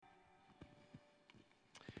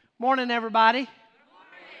Morning, everybody.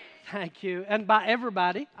 Thank you. And by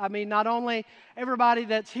everybody, I mean not only everybody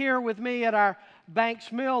that's here with me at our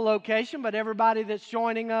Banks Mill location, but everybody that's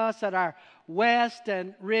joining us at our West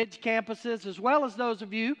and Ridge campuses, as well as those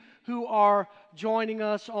of you who are joining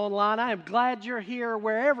us online. I am glad you're here,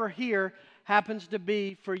 wherever here happens to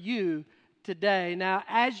be for you today. Now,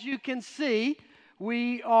 as you can see,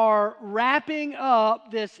 we are wrapping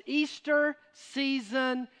up this Easter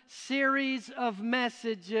season series of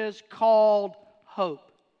messages called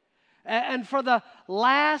Hope. And for the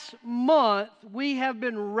last month, we have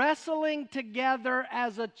been wrestling together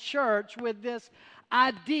as a church with this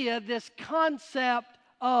idea, this concept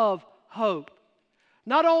of hope.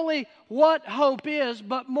 Not only what hope is,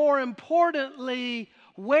 but more importantly,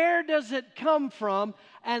 where does it come from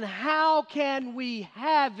and how can we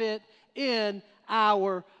have it in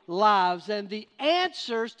our lives? And the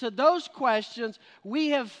answers to those questions we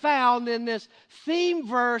have found in this theme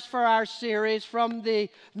verse for our series from the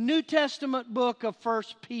New Testament book of 1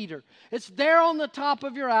 Peter. It's there on the top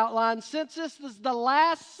of your outline. Since this is the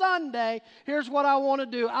last Sunday, here's what I want to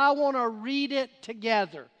do. I want to read it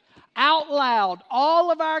together, out loud,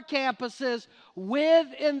 all of our campuses with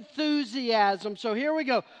enthusiasm. So here we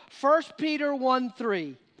go. 1 Peter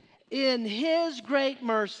 1:3. In His great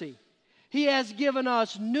mercy, He has given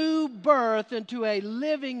us new birth into a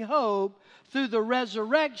living hope through the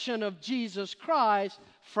resurrection of Jesus Christ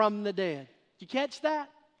from the dead. Did you catch that?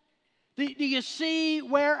 Do you see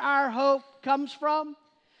where our hope comes from?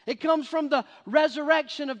 It comes from the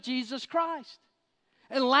resurrection of Jesus Christ.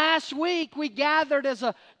 And last week we gathered as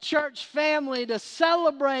a church family to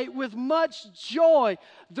celebrate with much joy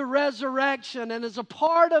the resurrection. And as a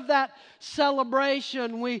part of that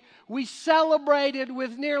celebration, we celebrated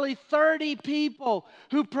with nearly 30 people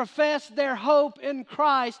who professed their hope in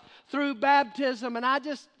Christ through baptism. And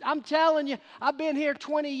I'm telling you, I've been here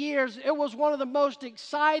 20 years. It was one of the most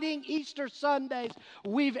exciting Easter Sundays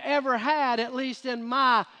we've ever had, at least in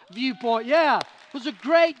my viewpoint. Yeah, it was a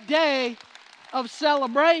great day of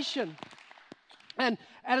celebration. And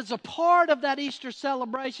as a part of that Easter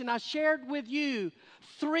celebration, I shared with you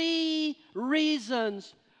 3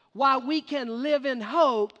 reasons why we can live in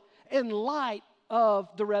hope in light of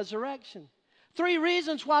the resurrection. 3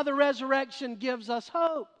 reasons why the resurrection gives us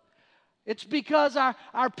hope. It's because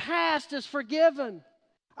our past is forgiven,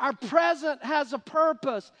 our present has a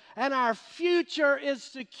purpose, and our future is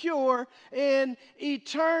secure in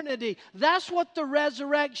eternity. That's what the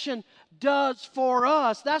resurrection does for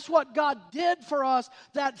us. That's what God did for us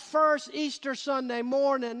that first Easter Sunday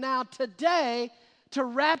morning. Now today, to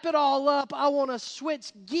wrap it all up, I want to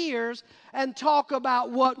switch gears and talk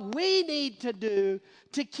about what we need to do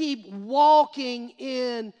to keep walking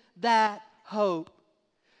in that hope.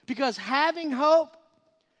 Because having hope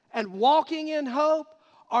and walking in hope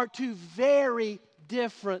are 2 very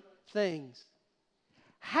different things.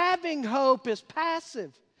 Having hope is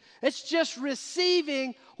passive. It's just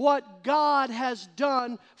receiving what God has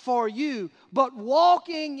done for you. But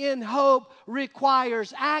walking in hope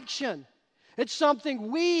requires action. It's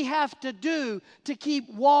something we have to do to keep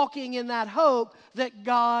walking in that hope that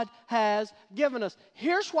God has given us.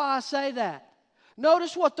 Here's why I say that.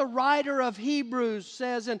 Notice what the writer of Hebrews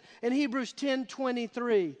says in Hebrews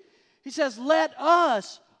 10:23. He says, let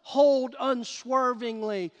us hold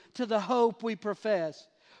unswervingly to the hope we profess.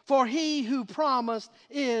 For He who promised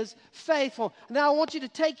is faithful. Now I want you to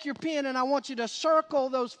take your pen and I want you to circle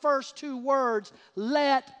those first 2 words,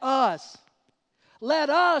 let us. Let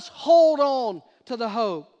us hold on to the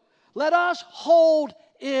hope. Let us hold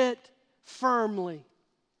it firmly.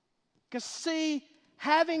 Because see,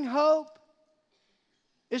 having hope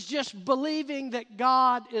is just believing that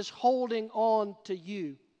God is holding on to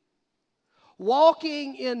you.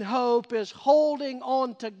 Walking in hope is holding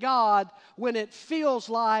on to God when it feels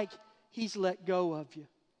like He's let go of you.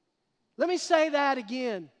 Let me say that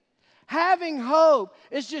again. Having hope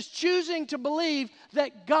is just choosing to believe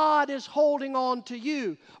that God is holding on to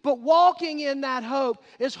you. But walking in that hope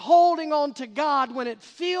is holding on to God when it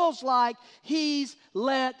feels like He's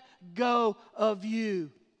let go of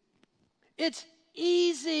you. It's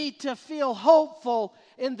easy to feel hopeful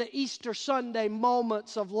in the Easter Sunday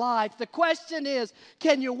moments of life. The question is,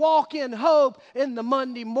 can you walk in hope in the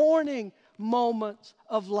Monday morning moments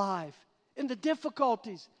of life? In the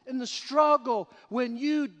difficulties, in the struggle, when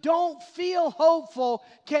you don't feel hopeful,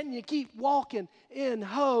 can you keep walking in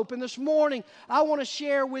hope? And this morning, I want to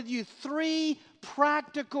share with you 3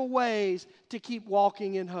 practical ways to keep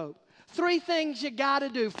walking in hope. 3 things you got to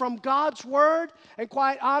do from God's Word and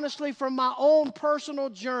quite honestly from my own personal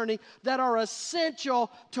journey that are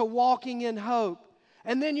essential to walking in hope.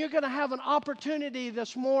 And then you're going to have an opportunity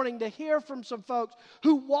this morning to hear from some folks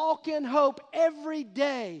who walk in hope every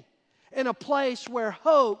day in a place where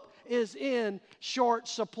hope is in short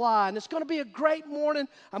supply. And it's going to be a great morning.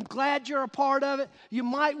 I'm glad you're a part of it. You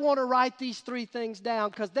might want to write these 3 things down,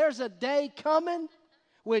 because there's a day coming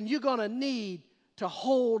when you're going to need to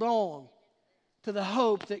hold on to the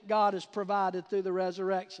hope that God has provided through the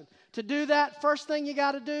resurrection. To do that, first thing you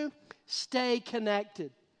got to do, stay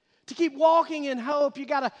connected. To keep walking in hope, you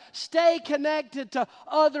got to stay connected to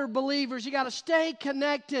other believers. You got to stay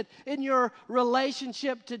connected in your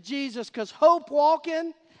relationship to Jesus, because hope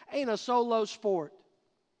walking ain't a solo sport.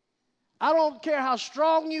 I don't care how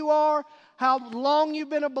strong you are, how long you've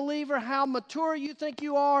been a believer, how mature you think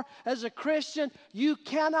you are as a Christian. You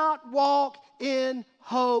cannot walk in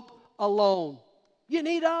hope alone. You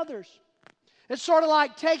need others. It's sort of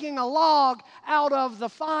like taking a log out of the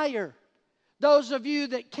fire. Those of you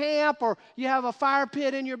that camp or you have a fire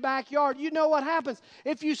pit in your backyard, you know what happens.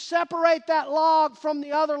 If you separate that log from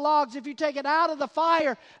the other logs, if you take it out of the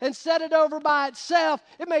fire and set it over by itself,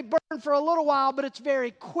 it may burn for a little while, but it's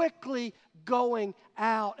very quickly going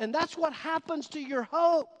out. And that's what happens to your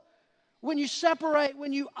hope when you separate,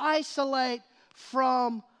 when you isolate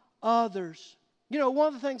from others. You know, one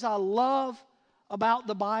of the things I love about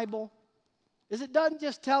the Bible is it doesn't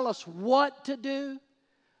just tell us what to do,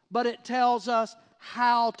 but it tells us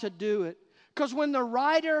how to do it. Because when the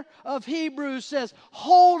writer of Hebrews says,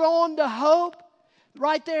 hold on to hope,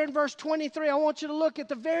 right there in verse 23, I want you to look at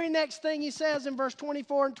the very next thing he says in verse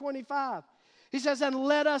 24 and 25. He says, and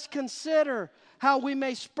let us consider how we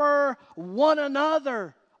may spur one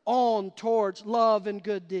another on towards love and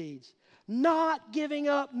good deeds, not giving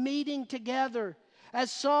up meeting together,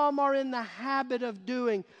 as some are in the habit of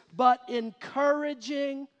doing, but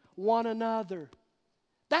encouraging one another.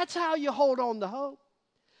 That's how you hold on to hope.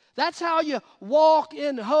 That's how you walk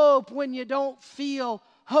in hope when you don't feel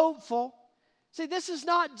hopeful. See, this is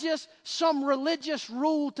not just some religious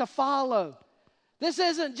rule to follow. This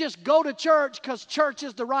isn't just go to church because church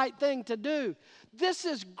is the right thing to do. This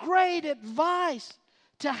is great advice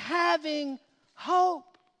to having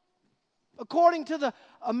hope. According to the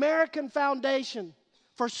American Foundation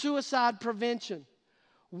for Suicide Prevention,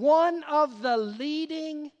 one of the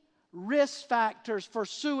leading risk factors for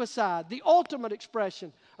suicide, the ultimate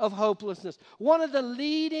expression of hopelessness, one of the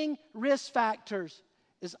leading risk factors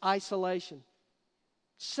is isolation.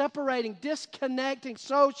 Separating, disconnecting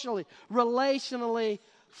socially, relationally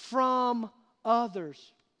from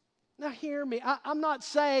others. Now hear me, I'm not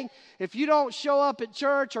saying if you don't show up at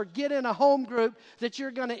church or get in a home group that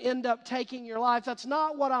you're going to end up taking your life. That's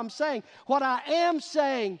not what I'm saying. What I am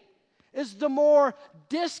saying is the more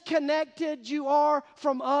disconnected you are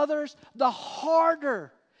from others, the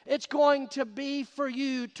harder it's going to be for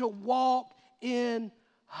you to walk in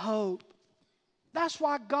hope. That's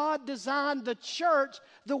why God designed the church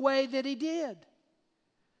the way that He did.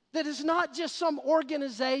 That it's not just some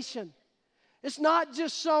organization. It's not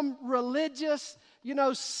just some religious,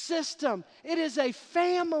 system. It is a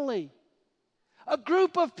family. A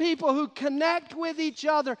group of people who connect with each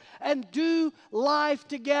other and do life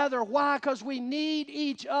together. Why? Because we need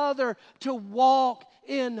each other to walk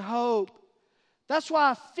in hope. That's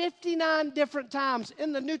why 59 different times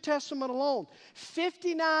in the New Testament alone,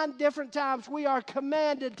 59 different times we are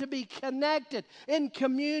commanded to be connected in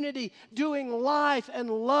community, doing life and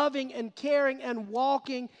loving and caring and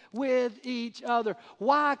walking with each other.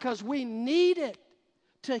 Why? Because we need it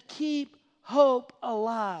to keep hope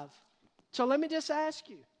alive. So let me just ask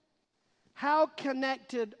you, how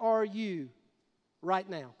connected are you right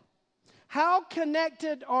now? How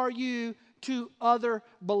connected are you to other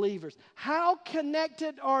believers? How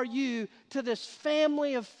connected are you to this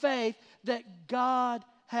family of faith that God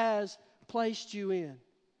has placed you in?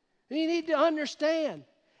 And you need to understand,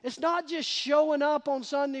 it's not just showing up on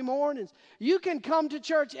Sunday mornings. You can come to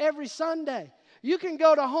church every Sunday. You can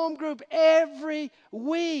go to home group every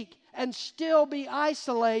week and still be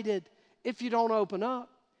isolated if you don't open up,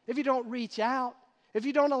 if you don't reach out, if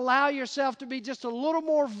you don't allow yourself to be just a little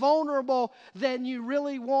more vulnerable than you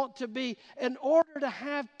really want to be, in order to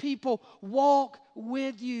have people walk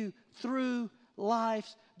with you through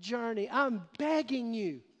life's journey. I'm begging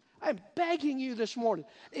you this morning,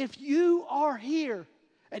 if you are here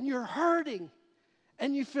and you're hurting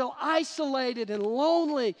and you feel isolated and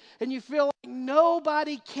lonely and you feel like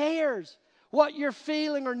nobody cares what you're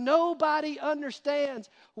feeling or nobody understands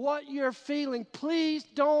what you're feeling, please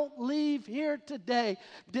don't leave here today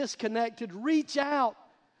disconnected. Reach out.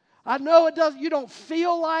 I know it doesn't. You don't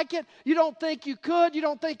feel like it. You don't think you could. You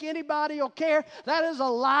don't think anybody will care. That is a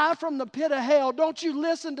lie from the pit of hell. Don't you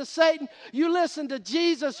listen to Satan. You listen to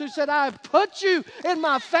Jesus, who said, I have put you in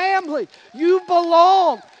my family. You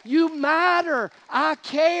belong. You matter. I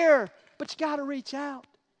care. But you got to reach out.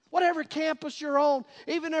 Whatever campus you're on,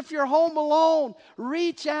 even if you're home alone,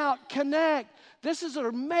 reach out, connect. This is an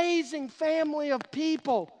amazing family of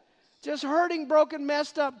people. Just hurting, broken,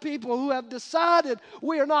 messed up people who have decided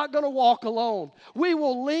we are not going to walk alone. We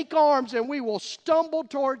will link arms and we will stumble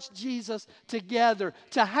towards Jesus together.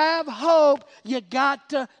 To have hope, you got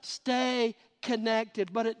to stay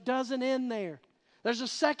connected. But it doesn't end there. There's a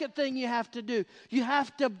second thing you have to do. You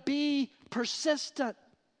have to be persistent.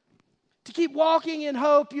 To keep walking in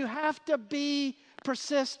hope, you have to be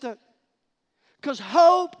persistent. Because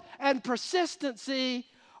hope and persistency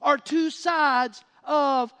are two sides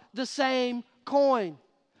of the same coin.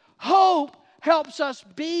 Hope helps us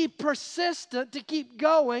be persistent to keep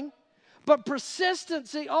going, but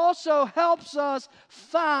persistency also helps us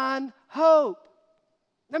find hope.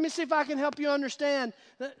 Let me see if I can help you understand.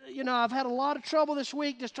 I've had a lot of trouble this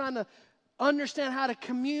week just trying to understand how to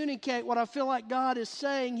communicate what I feel like God is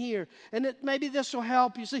saying here. And maybe this will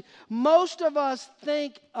help you. See, most of us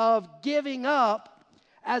think of giving up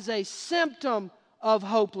as a symptom of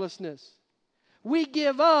hopelessness. We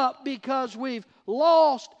give up because we've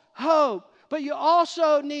lost hope. But you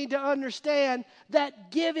also need to understand that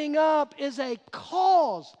giving up is a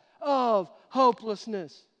cause of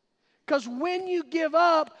hopelessness. Because when you give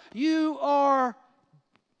up, you are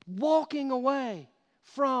walking away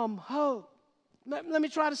from hope. Let me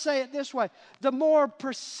try to say it this way. The more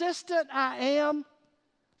persistent I am,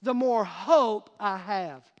 the more hope I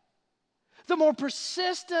have. The more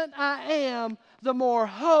persistent I am, the more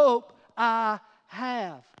hope I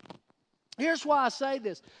have. Here's why I say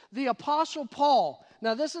this. The Apostle Paul,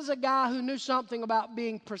 now this is a guy who knew something about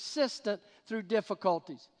being persistent through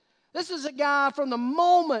difficulties. This is a guy from the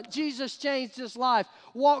moment Jesus changed his life,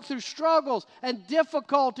 walked through struggles and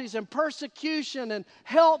difficulties and persecution and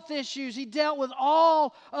health issues. He dealt with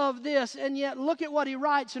all of this, and yet look at what he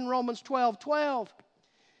writes in Romans 12:12.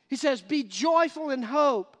 He says, be joyful in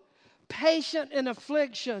hope, patient in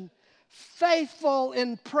affliction, faithful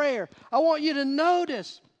in prayer. I want you to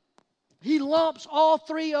notice he lumps all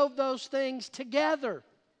three of those things together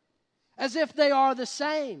as if they are the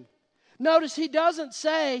same. Notice he doesn't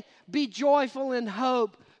say, be joyful in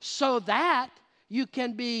hope so that you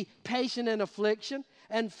can be patient in affliction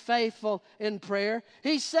and faithful in prayer.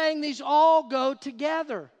 He's saying these all go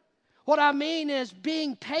together. What I mean is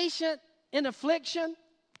being patient in affliction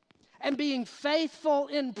and being faithful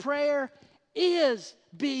in prayer is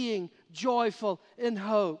being joyful in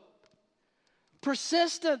hope.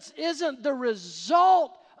 Persistence isn't the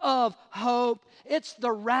result of hope, it's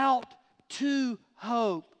the route to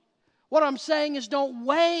hope. What I'm saying is don't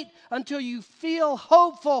wait until you feel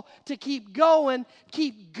hopeful to keep going.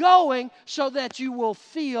 Keep going so that you will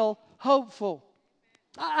feel hopeful.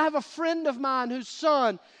 I have a friend of mine whose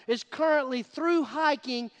son is currently through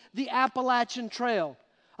hiking the Appalachian Trail,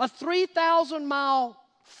 a 3,000-mile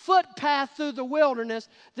footpath through the wilderness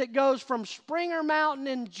that goes from Springer Mountain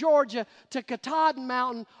in Georgia to Katahdin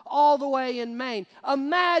Mountain all the way in Maine.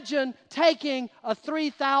 Imagine taking a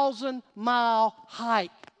 3,000-mile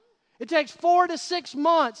hike. It takes 4 to 6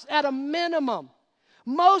 months at a minimum.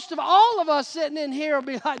 All of us sitting in here will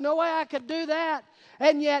be like, no way I could do that.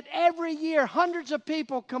 And yet every year, hundreds of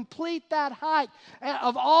people complete that hike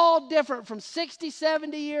of all different, from 60,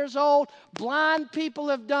 70 years old. Blind people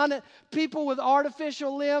have done it. People with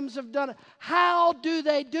artificial limbs have done it. How do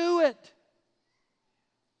they do it?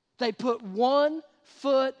 They put one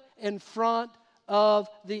foot in front of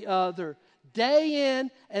the other, day in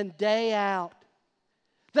and day out.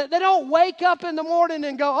 They don't wake up in the morning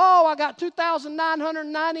and go, oh, I got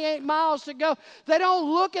 2,998 miles to go. They don't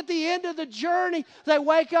look at the end of the journey. They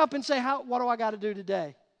wake up and say, what do I got to do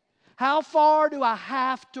today? How far do I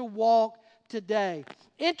have to walk today?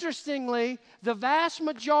 Interestingly, the vast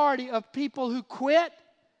majority of people who quit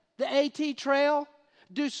the AT Trail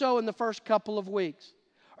do so in the first couple of weeks,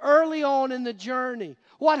 early on in the journey.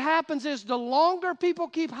 What happens is the longer people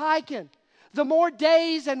keep hiking, the more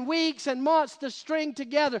days and weeks and months to string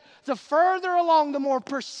together, the further along, the more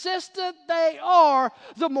persistent they are,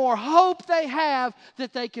 the more hope they have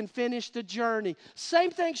that they can finish the journey.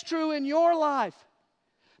 Same thing's true in your life.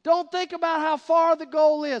 Don't think about how far the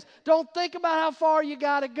goal is. Don't think about how far you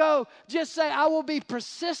got to go. Just say, I will be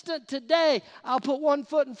persistent today. I'll put one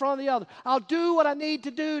foot in front of the other. I'll do what I need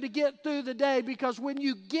to do to get through the day, because when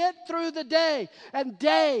you get through the day,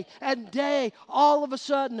 all of a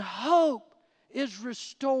sudden hope is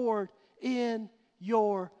restored in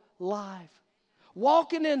your life.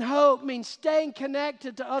 Walking in hope means staying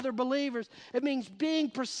connected to other believers. It means being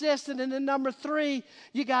persistent. And then number 3,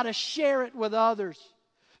 you got to share it with others.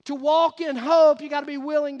 To walk in hope, you got to be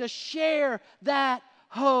willing to share that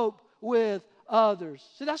hope with others.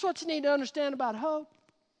 So that's what you need to understand about hope.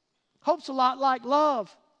 Hope's a lot like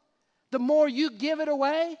love. The more you give it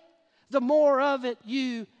away, the more of it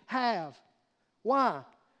you have. Why?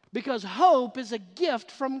 Because hope is a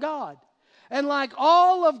gift from God. And like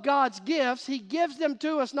all of God's gifts, He gives them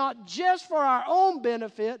to us not just for our own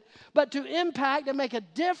benefit, but to impact and make a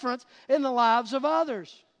difference in the lives of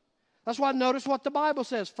others. That's why notice what the Bible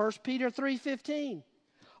says, 1 Peter 3:15.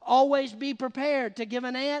 Always be prepared to give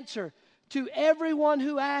an answer to everyone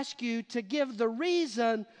who asks you to give the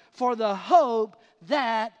reason for the hope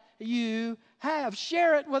that you have.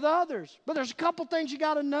 Share it with others. But there's a couple things you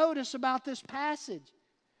got to notice about this passage.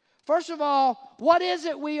 First of all, what is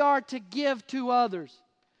it we are to give to others?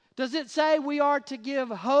 Does it say we are to give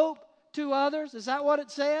hope to others? Is that what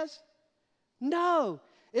it says? No.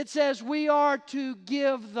 It says we are to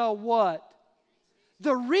give the what?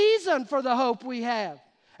 The reason for the hope we have.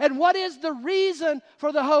 And what is the reason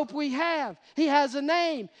for the hope we have? He has a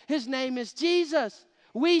name. His name is Jesus.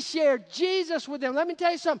 We share Jesus with Him. Let me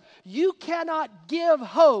tell you something. You cannot give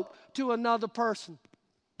hope to another person.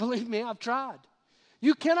 Believe me, I've tried.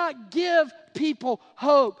 You cannot give people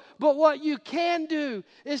hope. But what you can do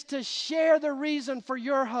is to share the reason for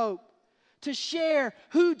your hope. To share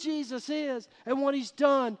who Jesus is and what He's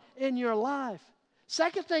done in your life.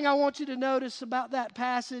 Second thing I want you to notice about that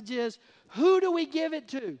passage is, who do we give it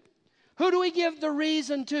to? Who do we give the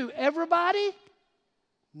reason to? Everybody?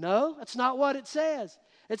 No, that's not what it says.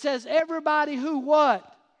 It says everybody who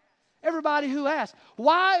what? Everybody who asks.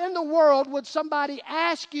 Why in the world would somebody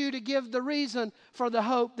ask you to give the reason for the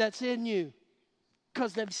hope that's in you?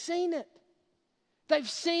 Because they've seen it. They've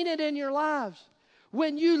seen it in your lives.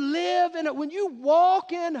 When you live in it, when you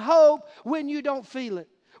walk in hope, when you don't feel it.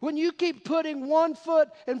 When you keep putting one foot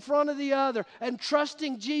in front of the other and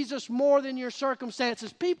trusting Jesus more than your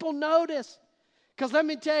circumstances, people notice. Because let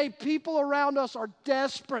me tell you, people around us are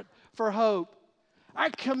desperate for hope. Our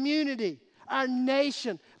community, our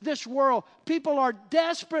nation, this world, people are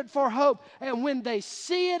desperate for hope. And when they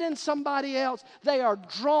see it in somebody else, they are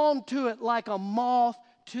drawn to it like a moth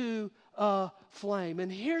to a flame.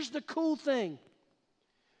 And here's the cool thing.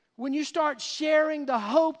 When you start sharing the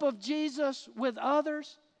hope of Jesus with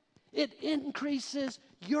others, it increases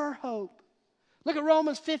your hope. Look at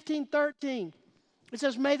Romans 15:13. It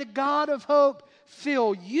says, may the God of hope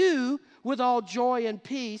fill you with all joy and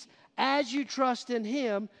peace as you trust in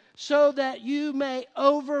Him, so that you may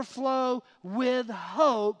overflow with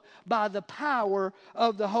hope by the power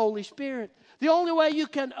of the Holy Spirit. The only way you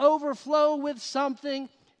can overflow with something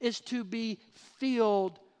is to be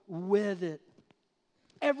filled with it.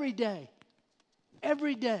 Every day,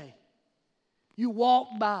 you walk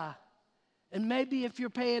by, and maybe if you're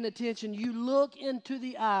paying attention, you look into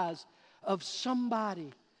the eyes of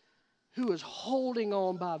somebody who is holding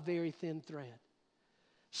on by a very thin thread.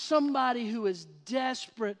 Somebody who is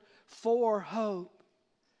desperate for hope.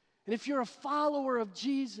 And if you're a follower of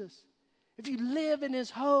Jesus, if you live in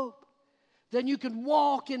His hope, then you can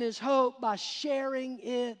walk in His hope by sharing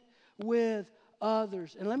it with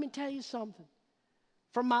others. And let me tell you something.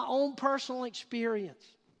 From my own personal experience,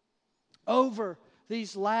 over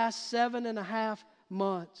these last 7.5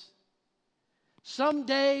 months, some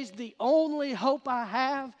days the only hope I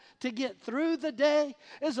have to get through the day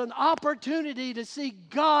is an opportunity to see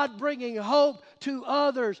God bringing hope to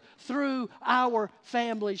others through our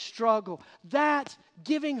family struggle. That's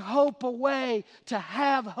giving hope away to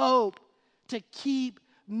have hope, to keep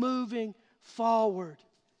moving forward.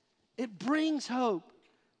 It brings hope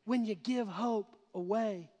when you give hope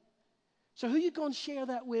away. So who are you going to share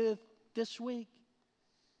that with this week?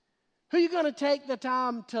 Who are you going to take the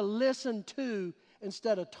time to listen to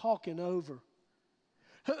instead of talking over?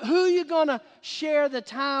 Who are you going to share the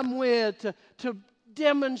time with to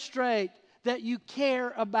demonstrate that you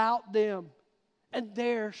care about them and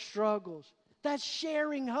their struggles? That's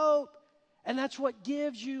sharing hope, and that's what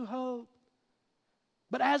gives you hope.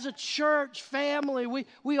 But as a church family,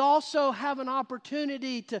 we also have an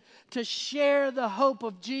opportunity to share the hope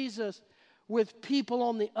of Jesus with people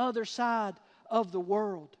on the other side of the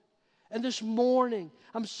world. And this morning,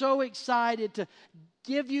 I'm so excited to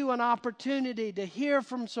give you an opportunity to hear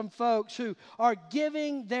from some folks who are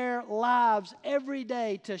giving their lives every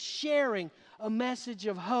day to sharing a message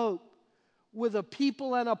of hope with a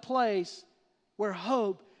people and a place where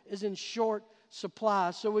hope is in short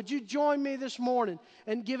supply. So would you join me this morning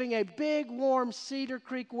in giving a big, warm Cedar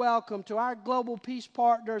Creek welcome to our Global Peace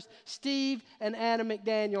Partners, Steve and Anna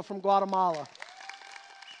McDaniel from Guatemala.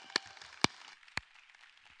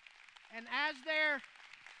 And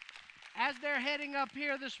as they're heading up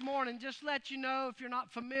here this morning, just let you know, if you're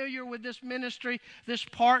not familiar with this ministry, this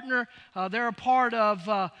partner, they're a part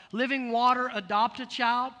of Living Water Adopt a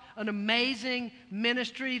Child, an amazing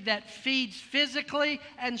ministry that feeds physically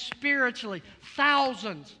and spiritually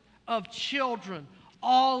thousands of children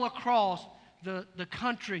all across the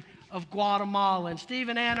country of Guatemala. And Steve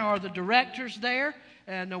and Anna are the directors there,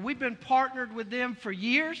 and we've been partnered with them for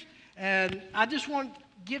years. And I just want to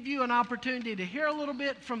give you an opportunity to hear a little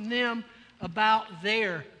bit from them about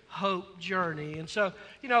their hope journey. And so,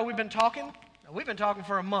 we've been talking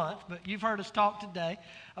for a month, but you've heard us talk today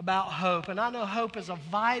about hope. And I know hope is a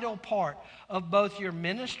vital part of both your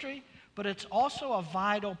ministry, but it's also a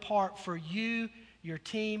vital part for you, your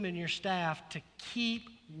team, and your staff to keep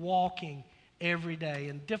walking every day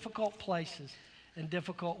in difficult places, in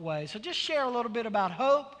difficult ways. So just share a little bit about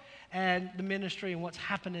hope and the ministry and what's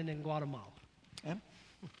happening in Guatemala. Yeah?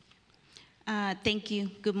 Thank you.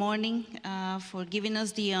 Good morning for giving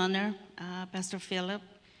us the honor, Pastor Philip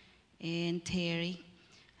and Terry.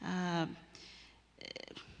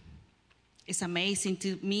 It's amazing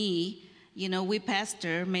to me. We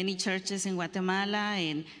pastor many churches in Guatemala,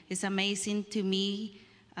 and it's amazing to me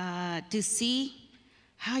to see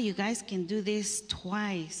how you guys can do this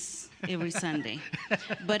twice every Sunday.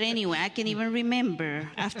 But anyway, I can even remember,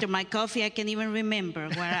 after my coffee, I can even remember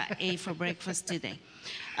what I ate for breakfast today.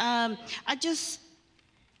 I just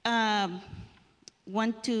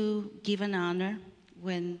want to give an honor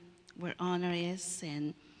where honor is.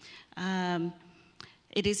 And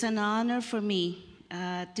it is an honor for me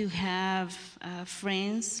to have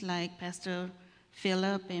friends like Pastor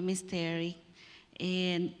Philip and Miss Terry,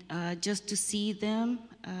 and just to see them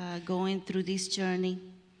going through this journey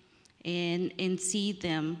and see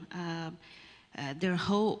them, their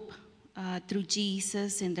hope through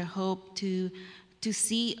Jesus, and their hope to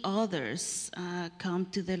see others come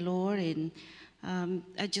to the Lord. And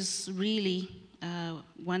I just really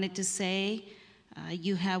wanted to say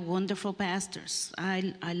you have wonderful pastors.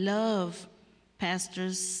 I love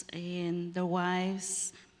pastors and their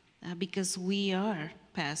wives because we are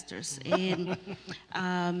pastors. And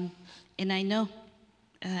I know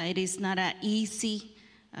it is not an easy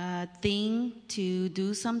thing to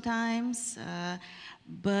do sometimes,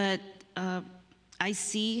 but I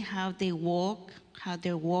see how they walk, how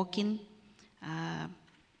they're walking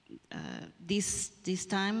this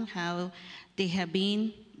time, how they have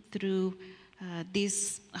been through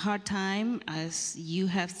this hard time as you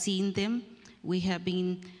have seen them. We have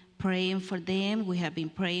been praying for them. We have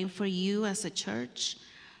been praying for you as a church.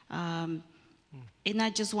 And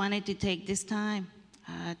I just wanted to take this time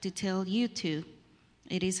to tell you too,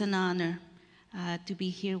 it is an honor to be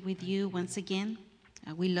here with you once again.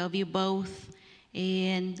 We love you both.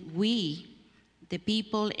 And we, the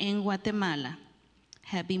people in Guatemala,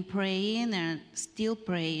 have been praying and still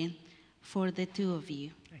praying for the two of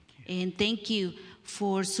you. Thank you. And thank you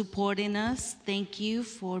for supporting us. Thank you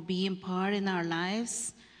for being part in our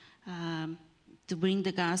lives to bring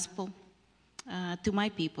the gospel to my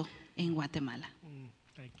people in Guatemala.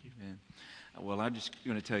 Thank you. Amen. Well, I'm just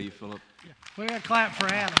going to tell you, Philip. Yeah. We're going to clap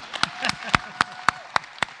for Anna.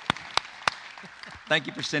 Thank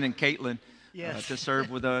you for sending Caitlin Yes. to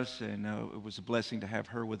serve with us, and it was a blessing to have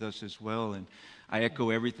her with us as well. And I echo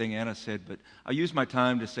everything Anna said, but I'll use my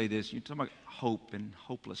time to say this. You talk about hope and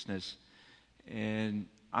hopelessness, and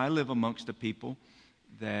I live amongst the people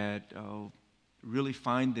that really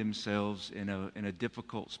find themselves in a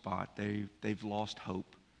difficult spot. They've lost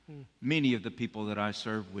hope. Many of the people that I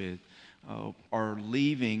serve with are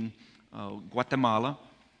leaving Guatemala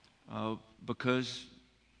because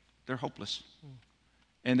they're hopeless.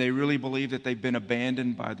 And they really believe that they've been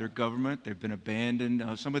abandoned by their government. They've been abandoned.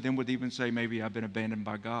 Some of them would even say, maybe I've been abandoned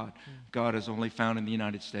by God. God is only found in the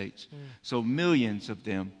United States. So millions of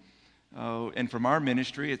them. And from our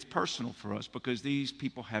ministry, it's personal for us because these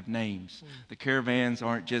people have names. The caravans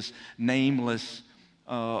aren't just nameless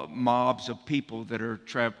mobs of people that are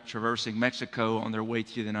traversing Mexico on their way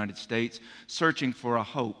to the United States, searching for a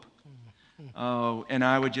hope. And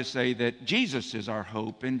I would just say that Jesus is our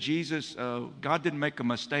hope. And Jesus, God didn't make a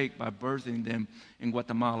mistake by birthing them in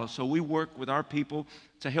Guatemala. So we work with our people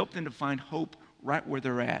to help them to find hope right where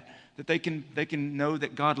they're at. That they can know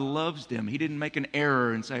that God loves them. He didn't make an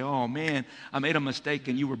error and say, oh man, I made a mistake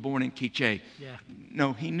and you were born in Quiche. Yeah.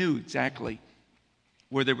 No, he knew exactly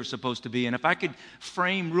where they were supposed to be. And if I could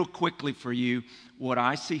frame real quickly for you what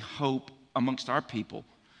I see hope amongst our people,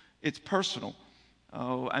 it's personal.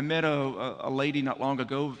 I met a lady not long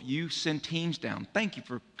ago. You send teams down. Thank you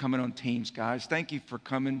for coming on teams, guys. Thank you for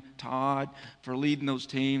coming, Todd, for leading those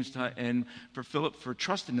teams, and for Philip for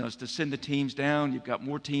trusting us to send the teams down. You've got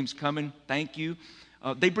more teams coming. Thank you.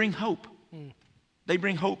 They bring hope. They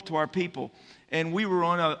bring hope to our people. And we were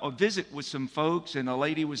on a visit with some folks, and a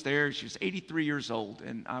lady was there. She was 83 years old,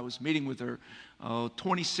 and I was meeting with her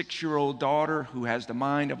 26-year-old daughter who has the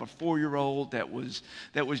mind of a 4-year-old that was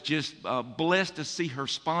just blessed to see her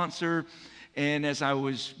sponsor. And as I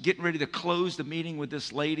was getting ready to close the meeting with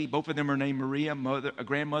this lady, both of them are named Maria, a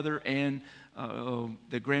grandmother, and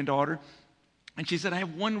the granddaughter. And she said, I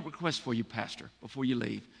have one request for you, Pastor, before you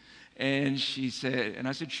leave. And she said, and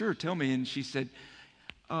I said, sure, tell me. And she said,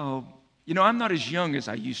 I'm not as young as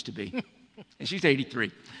I used to be. And she's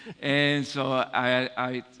 83. And so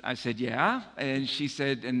I said, yeah. And she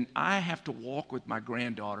said, and I have to walk with my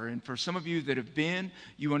granddaughter. And for some of you that have been,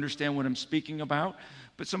 you understand what I'm speaking about.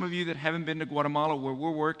 But some of you that haven't been to Guatemala where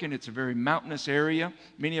we're working, it's a very mountainous area.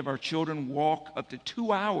 Many of our children walk up to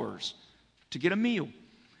 2 hours to get a meal.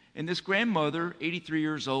 And this grandmother, 83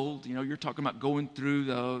 years old, you're talking about going through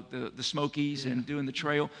the Smokies and doing the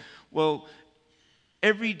trail. Well,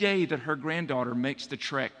 every day that her granddaughter makes the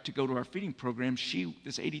trek to go to our feeding program,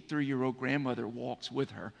 this 83-year-old grandmother walks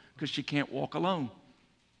with her because she can't walk alone.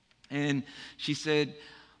 And she said,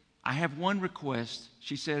 I have one request.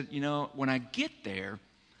 She said, when I get there,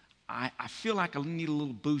 I feel like I need a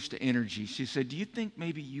little boost of energy. She said, do you think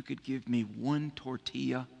maybe you could give me one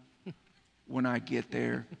tortilla when I get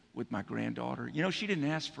there with my granddaughter? She didn't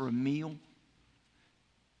ask for a meal.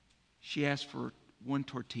 She asked for one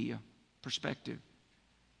tortilla. Perspective.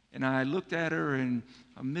 And I looked at her, and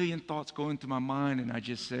a million thoughts going through my mind, and I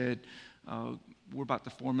just said, we're about to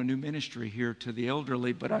form a new ministry here to the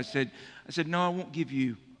elderly. But I said, no, I won't give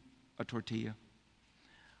you a tortilla.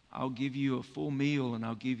 I'll give you a full meal, and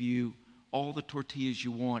I'll give you all the tortillas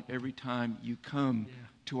you want every time you come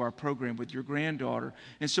to our program with your granddaughter.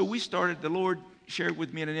 And so we started, the Lord shared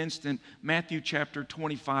with me in an instant, Matthew chapter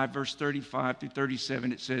 25, verse 35 through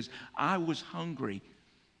 37. It says, I was hungry,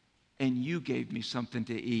 and you gave me something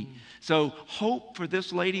to eat. So hope for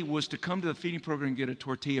this lady was to come to the feeding program and get a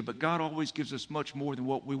tortilla, but God always gives us much more than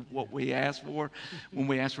what we ask for when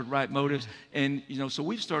we ask for the right motives. And so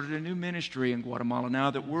we've started a new ministry in Guatemala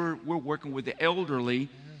now that we're working with the elderly,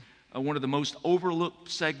 one of the most overlooked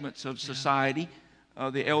segments of society.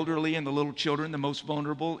 The elderly and the little children, the most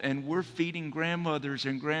vulnerable, and we're feeding grandmothers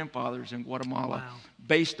and grandfathers in Guatemala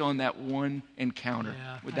based on that one encounter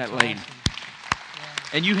with that lady. Awesome.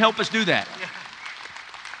 And you help us do that.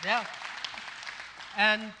 Yeah.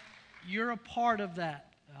 And you're a part of that.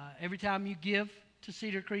 Every time you give to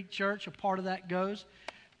Cedar Creek Church, a part of that goes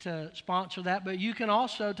to sponsor that. But you can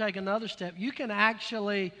also take another step. You can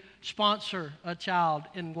actually sponsor a child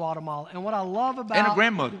in Guatemala. And what I love about... And a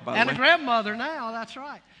grandmother, by the way. And a grandmother now, that's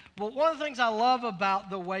right. But one of the things I love about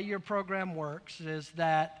the way your program works is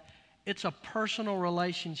that it's a personal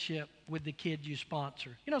relationship with the kid you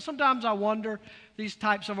sponsor. Sometimes I wonder, these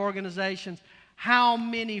types of organizations, how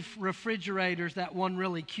many refrigerators that one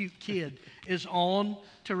really cute kid is on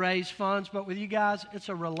to raise funds. But with you guys, it's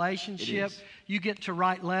a relationship. You get to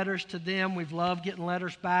write letters to them. We've loved getting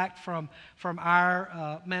letters back from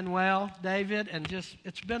our Manuel, David, and just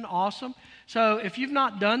it's been awesome. So if you've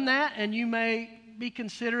not done that and you may be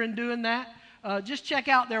considering doing that, just check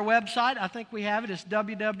out their website. I think we have it. It's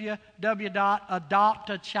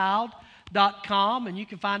www.adoptachild.com, and you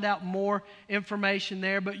can find out more information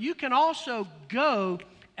there. But you can also go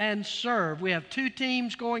and serve. We have 2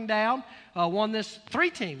 teams going down.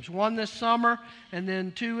 3 teams. 1 this summer, and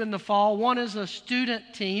then 2 in the fall. 1 is a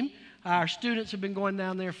student team. Our students have been going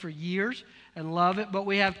down there for years and love it. But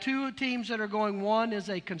we have 2 teams that are going. 1 is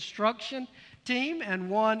a construction team, and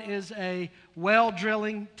 1 is a well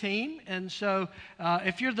drilling team. And so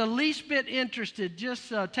if you're the least bit interested,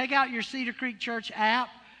 just take out your Cedar Creek Church app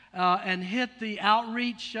and hit the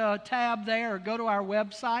outreach tab there, or go to our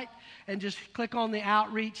website and just click on the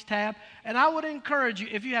outreach tab. And I would encourage you,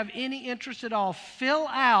 if you have any interest at all, fill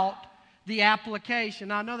out the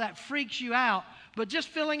application. I know that freaks you out, but just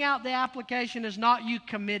filling out the application is not you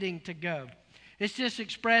committing to go. It's just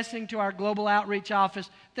expressing to our global outreach office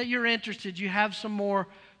that you're interested. You have some more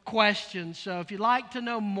questions. So if you'd like to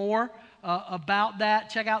know more about that,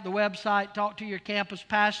 check out the website, talk to your campus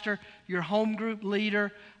pastor, your home group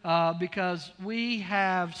leader, because we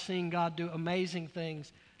have seen God do amazing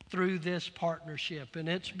things through this partnership. And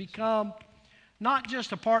it's become not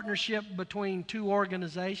just a partnership between 2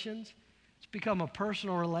 organizations, It's become a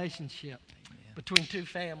personal relationship between two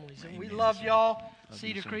families. And we Amen, love sir. y'all. Love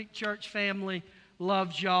Cedar you, sir. Creek Church family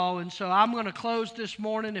loves y'all. And so I'm going to close this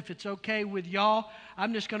morning. If it's okay with y'all,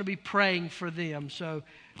 I'm just going to be praying for them. So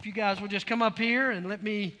if you guys will just come up here and let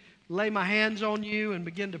me lay my hands on you and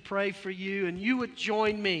begin to pray for you. And you would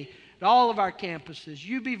join me at all of our campuses.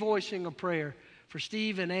 You be voicing a prayer for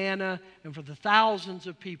Steve and Anna and for the thousands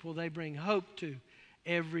of people they bring hope to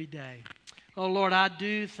every day. Oh, Lord, I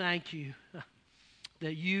do thank you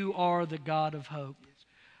that you are the God of hope.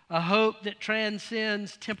 A hope that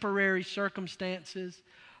transcends temporary circumstances.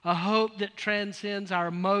 A hope that transcends our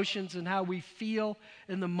emotions and how we feel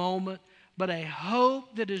in the moment. But a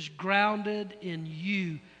hope that is grounded in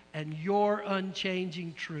you and your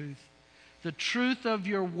unchanging truth. The truth of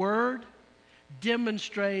your word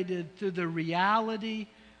demonstrated through the reality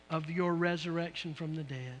of your resurrection from the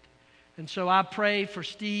dead. And so I pray for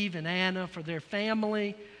Steve and Anna, for their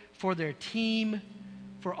family, for their team,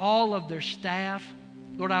 for all of their staff.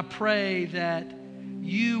 Lord, I pray that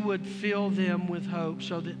you would fill them with hope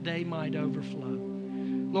so that they might overflow.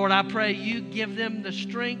 Lord, I pray you give them the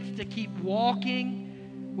strength to keep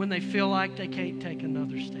walking when they feel like they can't take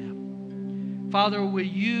another step. Father, will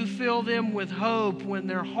you fill them with hope when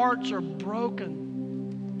their hearts are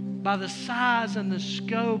broken by the size and the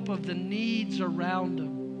scope of the needs around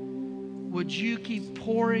them? Would you keep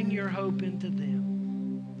pouring your hope into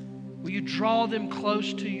them? Will you draw them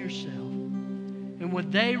close to yourself? And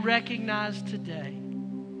would they recognize today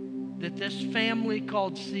that this family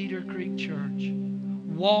called Cedar Creek Church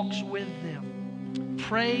walks with them,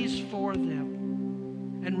 prays for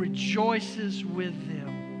them, and rejoices with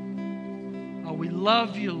them? Oh, we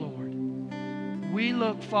love you, Lord. We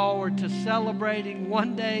look forward to celebrating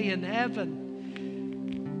one day in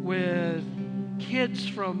heaven with kids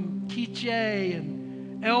from Quiche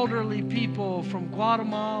and elderly people from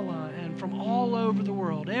Guatemala and from all over the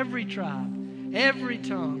world, every tribe, every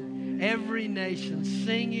tongue, every nation,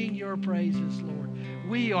 singing your praises, Lord.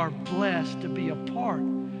 We are blessed to be a part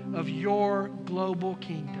of your global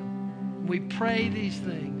kingdom. We pray these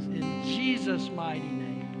things in Jesus' mighty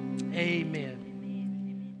name. Amen.